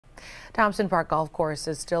Thompson Park Golf Course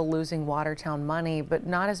is still losing Watertown money, but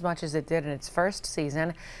not as much as it did in its first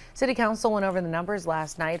season. City Council went over the numbers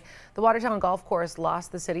last night. The Watertown Golf Course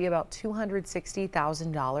lost the city about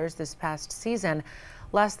 $260,000 this past season,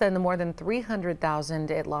 less than the more than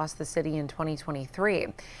 $300,000 it lost the city in 2023.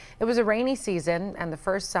 It was a rainy season, and the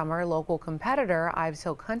first summer local competitor Ives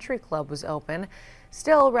Hill Country Club was open.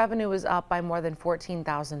 Still, revenue was up by more than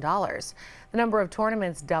 $14,000. The number of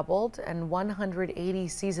tournaments doubled and 180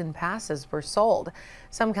 season passes were sold.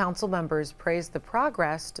 Some council members praised the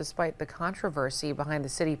progress despite the controversy behind the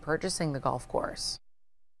city purchasing the golf course.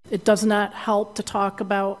 It does not help to talk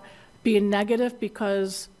about being negative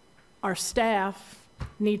because our staff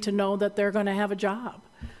need to know that they're going to have a job,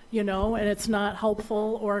 and it's not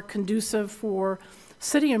helpful or conducive for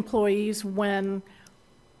city employees when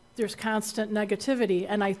there's constant negativity.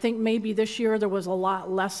 And I think maybe this year there was a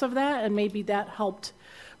lot less of that, and maybe that helped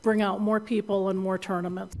bring out more people and more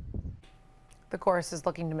tournaments. The course is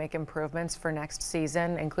looking to make improvements for next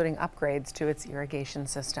season, including upgrades to its irrigation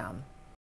system.